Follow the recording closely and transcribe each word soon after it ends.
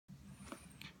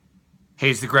Hey,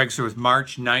 it's the Gregtser with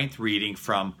March 9th reading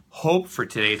from Hope for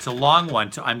today. It's a long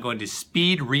one, so I'm going to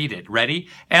speed read it. Ready?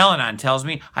 Al-Anon tells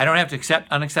me I don't have to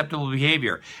accept unacceptable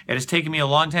behavior. It has taken me a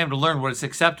long time to learn what is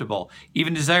acceptable,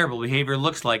 even desirable behavior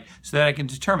looks like, so that I can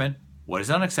determine what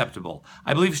is unacceptable.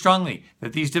 I believe strongly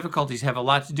that these difficulties have a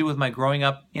lot to do with my growing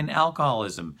up in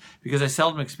alcoholism. Because I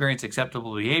seldom experienced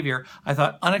acceptable behavior, I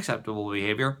thought unacceptable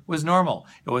behavior was normal.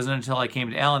 It wasn't until I came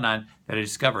to Al-Anon that I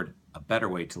discovered a better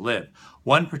way to live.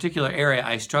 One particular area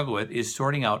I struggle with is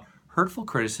sorting out hurtful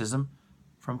criticism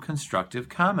from constructive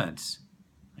comments.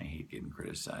 I hate getting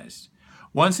criticized.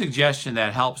 One suggestion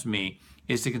that helps me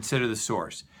is to consider the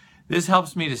source. This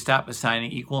helps me to stop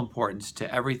assigning equal importance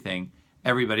to everything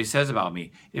everybody says about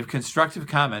me. If constructive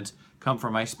comments come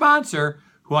from my sponsor,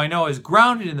 who I know is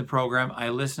grounded in the program, I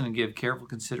listen and give careful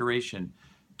consideration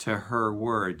to her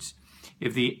words.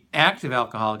 If the active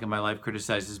alcoholic in my life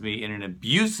criticizes me in an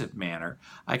abusive manner,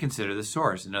 I consider the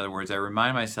source. In other words, I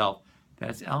remind myself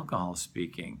that's alcohol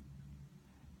speaking,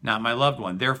 not my loved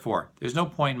one. Therefore, there's no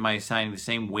point in my assigning the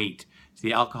same weight to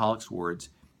the alcoholic's words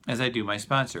as I do my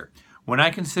sponsor. When I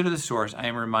consider the source, I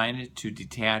am reminded to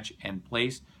detach and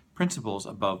place principles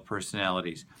above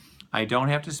personalities. I don't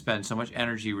have to spend so much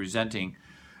energy resenting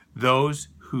those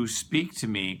who speak to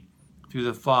me through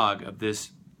the fog of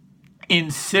this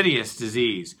insidious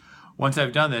disease. Once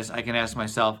I've done this, I can ask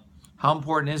myself, how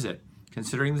important is it?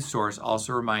 Considering the source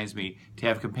also reminds me to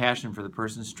have compassion for the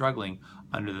person struggling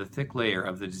under the thick layer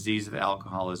of the disease of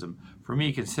alcoholism. For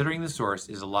me, considering the source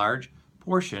is a large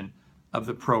portion of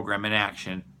the program in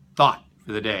action, thought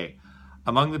for the day.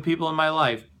 Among the people in my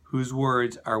life whose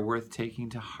words are worth taking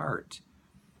to heart.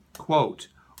 Quote,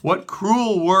 what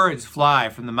cruel words fly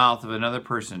from the mouth of another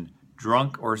person,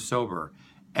 drunk or sober.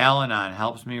 Al-Anon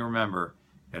helps me remember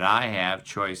that I have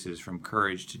choices from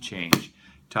courage to change.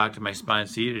 Talked to my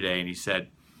sponsee today and he said,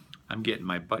 I'm getting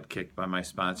my butt kicked by my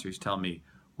sponsor. He's telling me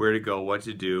where to go, what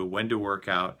to do, when to work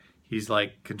out. He's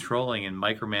like controlling and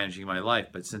micromanaging my life.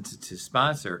 But since it's his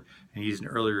sponsor and he's in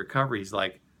early recovery, he's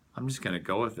like, I'm just going to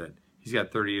go with it. He's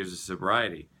got 30 years of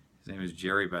sobriety. His name is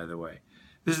Jerry, by the way.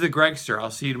 This is the Gregtser. I'll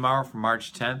see you tomorrow for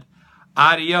March 10th.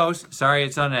 Adios. Sorry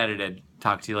it's unedited.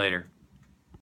 Talk to you later.